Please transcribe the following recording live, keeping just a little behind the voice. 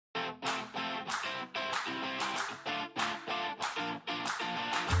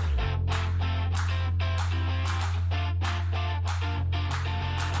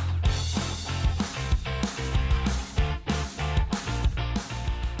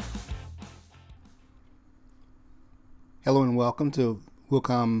Hello and welcome to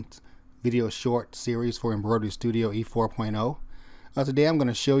Wilcom's video short series for EmbroideryStudio E4.0. Today I'm going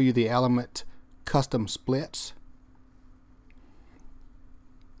to show you the element custom splits.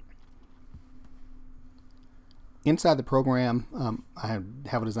 Inside the program, I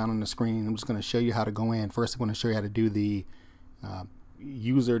have it designed on the screen. I'm just going to show you how to go in. First I'm going to show you how to do the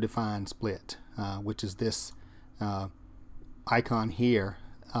user-defined split, which is this icon here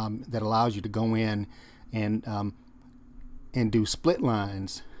that allows you to go in and do split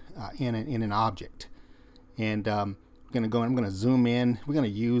lines in an object. And I'm going to zoom in. We're going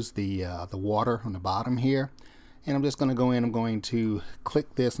to use the water on the bottom here, and I'm just going to go in. I'm going to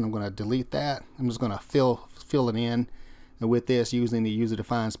click this and I'm going to delete that. I'm just going to fill it in with this using the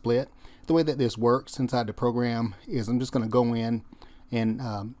user-defined split. The way that this works inside the program is I'm just going to go in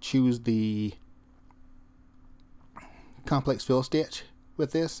and choose the complex fill stitch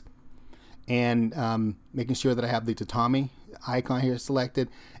with this, and making sure that I have the tatami icon here selected,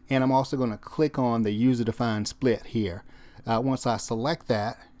 and I'm also going to click on the user-defined split here. Once I select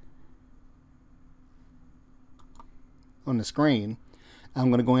that on the screen, I'm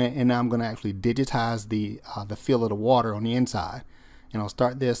going to go in and now I'm going to actually digitize the fill of the water on the inside. And I'll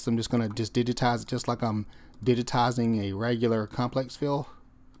start this. I'm just going to digitize it just like I'm digitizing a regular complex fill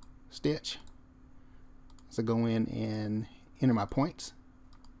stitch. So go in and enter my points.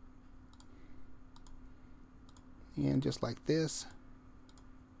 And just like this.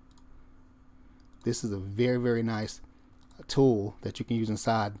 This is a very nice tool that you can use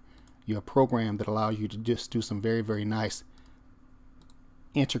inside your program that allows you to just do some very nice,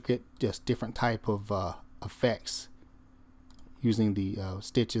 intricate, just different type of effects using the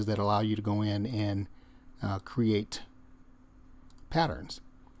stitches that allow you to go in and create patterns.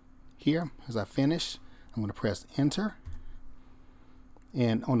 Here, as I finish, I'm going to press enter.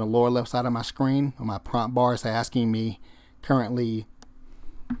 And on the lower left side of my screen, on my prompt bar, it's asking me currently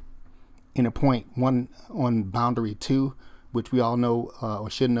in a point 1 on boundary 2, which we all know or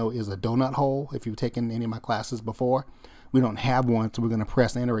should know is a donut hole. If you've taken any of my classes before, we don't have one, so we're going to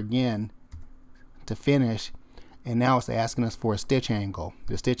press enter again to finish. And now it's asking us for a stitch angle.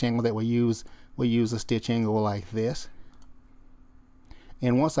 The stitch angle that we'll use a stitch angle like this.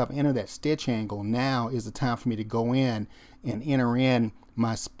 And once I've entered that stitch angle, now is the time for me to go in and enter in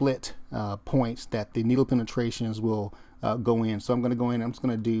my split points that the needle penetrations will go in. So I'm going to go in, I'm just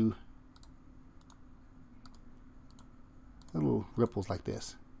going to do little ripples like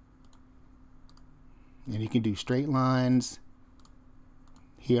this. And you can do straight lines.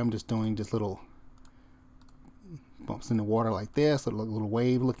 Here I'm just doing just little bumps in the water like this, little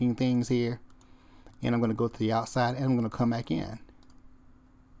wave looking things here. And I'm going to go to the outside and I'm going to come back in.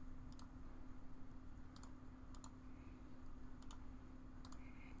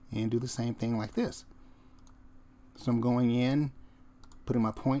 And do the same thing like this. So I'm going in, putting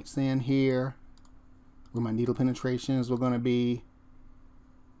my points in here where my needle penetrations are going to be,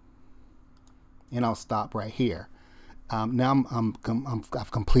 and I'll stop right here. Now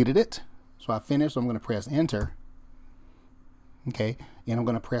I've completed it, so I finished. So I'm going to press enter. Okay, and I'm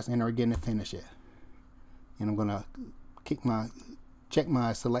going to press enter again to finish it. And I'm going to check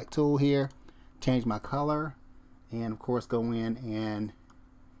my select tool here, change my color, and of course go in and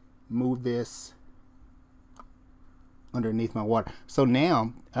move this underneath my water. So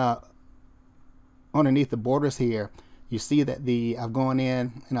now underneath the borders here, you see that I've gone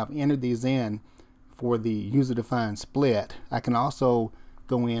in and I've entered these in for the user-defined split. I can also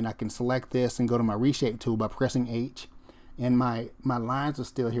go in, I can select this and go to my Reshape tool by pressing H, and my lines are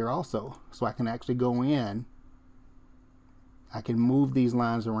still here also. So I can actually go in, I can move these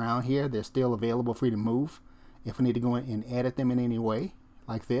lines around here. They're still available for you to move if I need to go in and edit them in any way,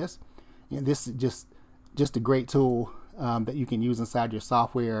 like this. And this is just a great tool that you can use inside your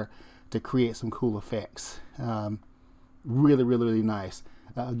software to create some cool effects. Really nice.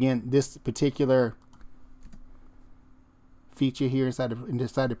 Again, this particular feature here inside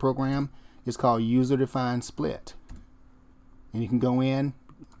the program is called user-defined split. And you can go in,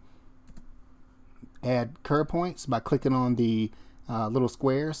 add curve points by clicking on the little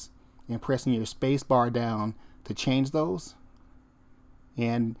squares and pressing your space bar down to change those.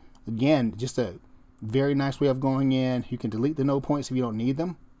 And again, just a very nice way of going in. You can delete the node points if you don't need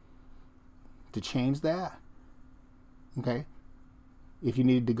them to change that. Okay, if you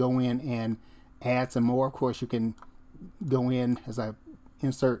needed to go in and add some more, of course you can go in as I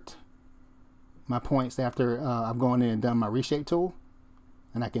insert my points after I've gone in and done my Reshape tool,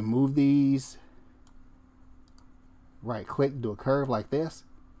 and I can move these, right click, do a curve like this,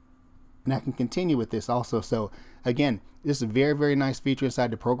 and I can continue with this also. So again, this is a very nice feature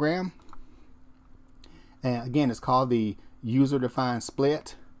inside the program. And again, it's called the User-Defined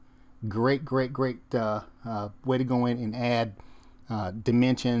Split. Great way to go in and add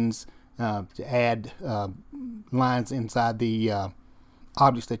dimensions, to add lines inside the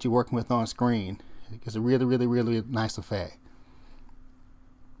objects that you're working with on screen. It's a really nice effect.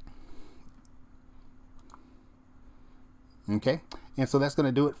 Okay, and so that's going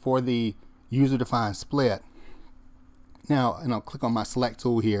to do it for the User-Defined Split. Now, and I'll click on my select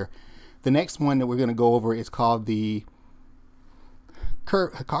tool here. The next one that we're going to go over is called the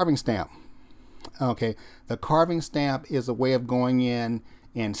carving stamp. Okay, the carving stamp is a way of going in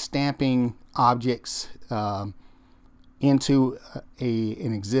and stamping objects into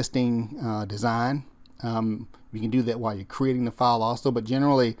an existing design. You can do that while you're creating the file also, but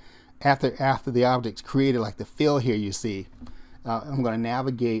generally after the object's created, like the fill here you see, I'm going to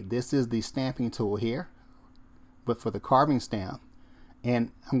navigate. This is the stamping tool here, but for the carving stamp,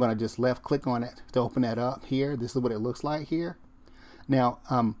 and I'm going to just left click on it to open that up here. This is what it looks like here. Now,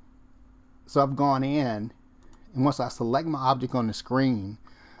 so I've gone in, and once I select my object on the screen,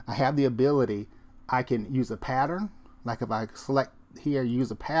 I have the ability, I can use a pattern. Like if I select here,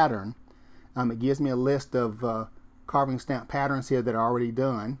 use a pattern, it gives me a list of carving stamp patterns here that are already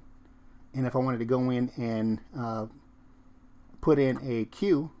done. And if I wanted to go in and put in a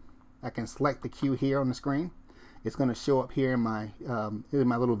queue, I can select the queue here on the screen. It's going to show up here in my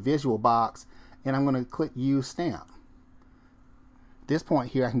little visual box, and I'm going to click Use Stamp. At this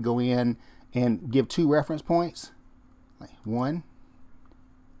point here, I can go in and give 2 reference points, like 1,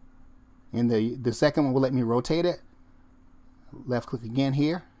 and the second one will let me rotate it. Left click again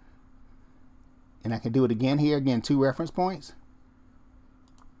here, and I can do it again here, again 2 reference points.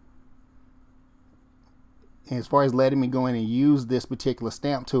 And as far as letting me go in and use this particular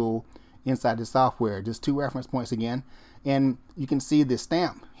stamp tool inside the software, just 2 reference points again, and you can see the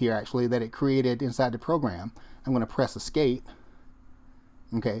stamp here actually that it created inside the program. I'm going to press Escape.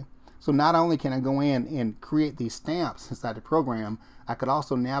 Okay, so not only can I go in and create these stamps inside the program, I could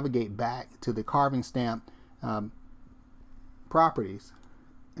also navigate back to the carving stamp properties,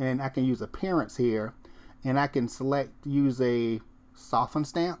 and I can use appearance here, and I can select use a soften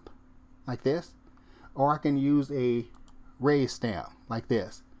stamp like this, or I can use a raise stamp like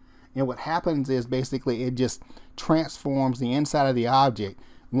this. And what happens is basically it just transforms the inside of the object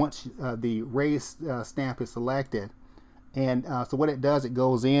once the raise stamp is selected. And so what it does, it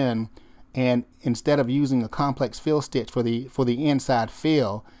goes in, and instead of using a complex fill stitch for the inside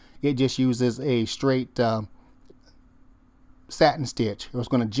fill, it just uses a straight satin stitch. It's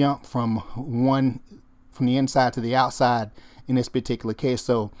going to jump from the inside to the outside in this particular case.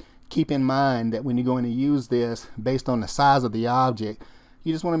 So keep in mind that when you're going to use this based on the size of the object,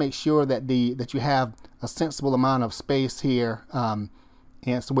 you just want to make sure that you have a sensible amount of space here, and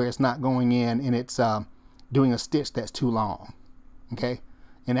so where it's not going in and it's doing a stitch that's too long. Okay,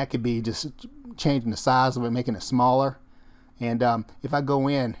 and that could be just changing the size of it, making it smaller. And if I go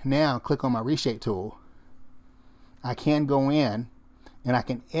in now, click on my Reshape tool, I can go in and I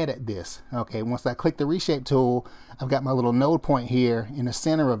can edit this. Okay, once I click the Reshape tool, I've got my little node point here in the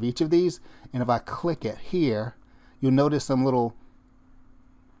center of each of these, and if I click it here, you'll notice some little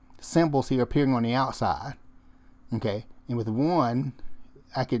symbols here appearing on the outside. Okay, and with one,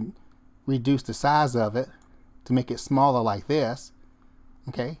 I can reduce the size of it to make it smaller like this.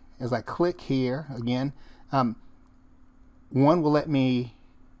 Okay, as I click here again, one will let me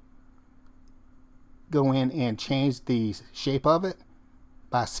go in and change the shape of it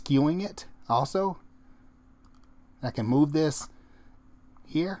by skewing it also. I can move this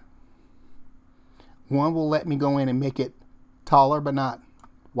here. One will let me go in and make it taller but not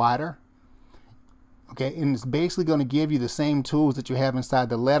wider. Okay, and it's basically going to give you the same tools that you have inside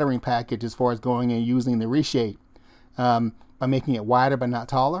the lettering package as far as going and using the reshape by making it wider but not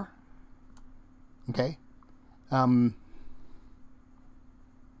taller. Okay,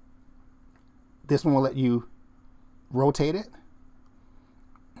 this one will let you rotate it,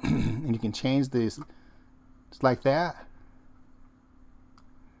 and you can change this just like that.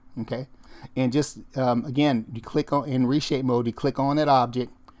 Okay, and just again, you click on in reshape mode, you click on that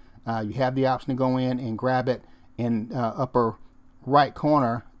object. You have the option to go in and grab it in upper right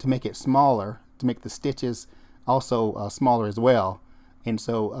corner to make it smaller, to make the stitches also smaller as well. And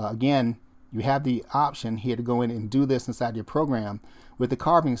so again, you have the option here to go in and do this inside your program with the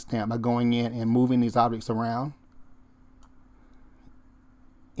carving stamp by going in and moving these objects around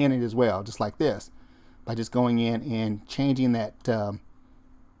in it as well, just like this, by just going in and changing that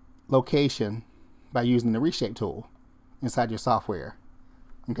location by using the Reshape tool inside your software.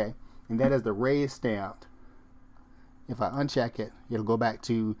 Okay, and that is the raised stamp. If I uncheck it, it'll go back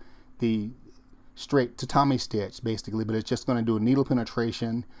to the straight tatami stitch basically, but it's just going to do a needle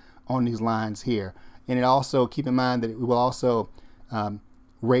penetration on these lines here. And it also, keep in mind that it will also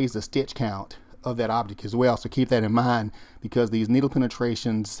raise the stitch count of that object as well. So keep that in mind, because these needle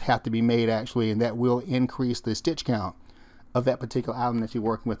penetrations have to be made actually, and that will increase the stitch count of that particular item that you're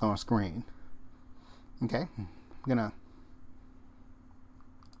working with on screen. Okay, I'm gonna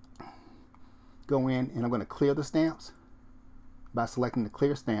go in and I'm gonna clear the stamps by selecting the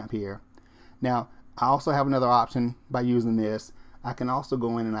clear stamp here. Now I also have another option by using this. I can also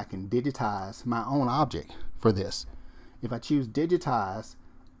go in and I can digitize my own object for this. If I choose digitize,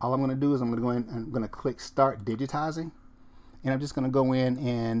 all I'm going to do is I'm going to go in and I'm going to click start digitizing, and I'm just going to go in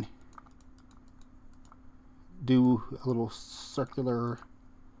and do a little circular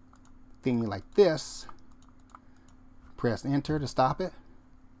thingy like this. Press enter to stop it.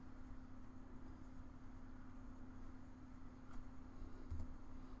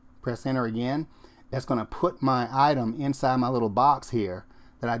 Press enter again. That's going to put my item inside my little box here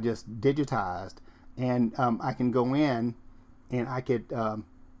that I just digitized, and I can go in and I could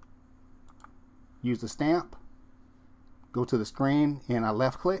use the stamp, go to the screen, and I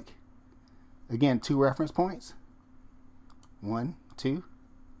left click. Again, 2 reference points. 1, 2,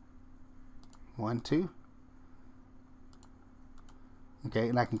 1, 2. Okay,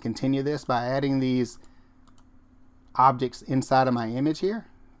 and I can continue this by adding these objects inside of my image here,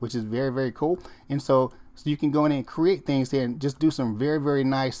 which is very, very cool. And so you can go in and create things here and just do some very, very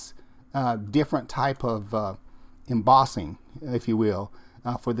nice different type of embossing, if you will,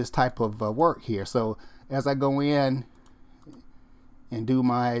 for this type of work here. So as I go in and do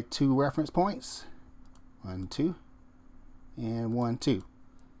my 2 reference points, 1, 2, and 1, 2.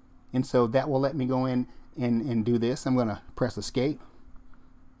 And so that will let me go in and do this. I'm going to press escape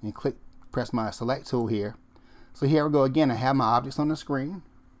and press my select tool here. So here we go again. I have my objects on the screen.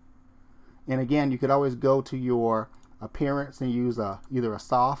 And again, you could always go to your appearance and use either a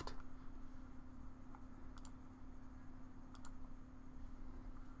soft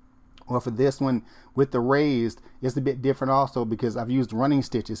or for this one with the raised, it's a bit different also because I've used running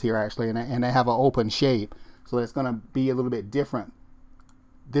stitches here actually, and I have an open shape. So it's going to be a little bit different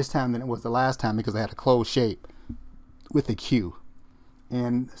this time than it was the last time because I had a closed shape with the Q.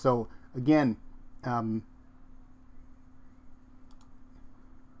 And so again,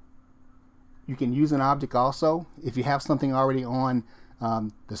 you can use an object also if you have something already on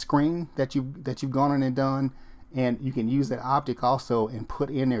the screen that you've gone in and done, and you can use that object also and put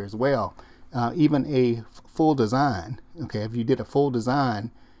in there as well. Even a full design. Okay, if you did a full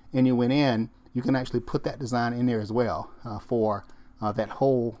design and you went in, you can actually put that design in there as well for that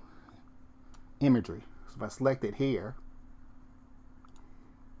whole imagery. So if I select it here,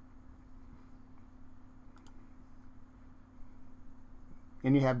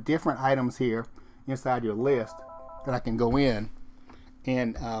 and you have different items here inside your list that I can go in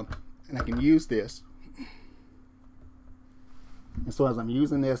and I can use this. And so as I'm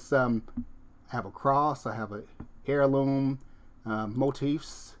using this, I have a cross, I have a heirloom,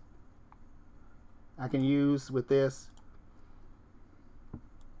 motifs I can use with this,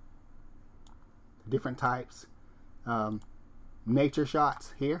 different types, nature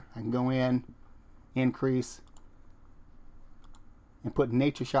shots here. I can go in, increase, and put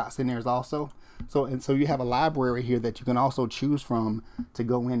nature shots in there as also. So you have a library here that you can also choose from to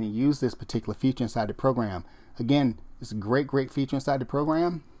go in and use this particular feature inside the program. Again, it's a great feature inside the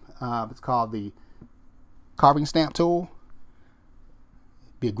program. It's called the carving stamp tool.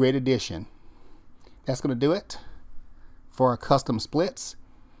 Be a great addition. That's going to do it for our custom splits.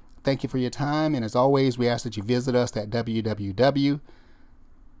 Thank you for your time, and as always, we ask that you visit us at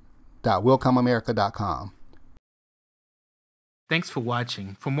www.wilcomamerica.com. Thanks for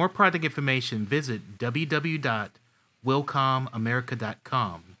watching. For more product information, visit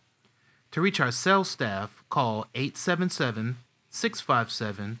www.wilcomamerica.com. To reach our sales staff, call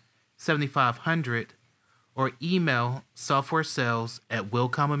 877-657-7500 or email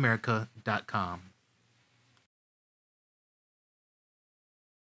softwaresales@wilcomamerica.com.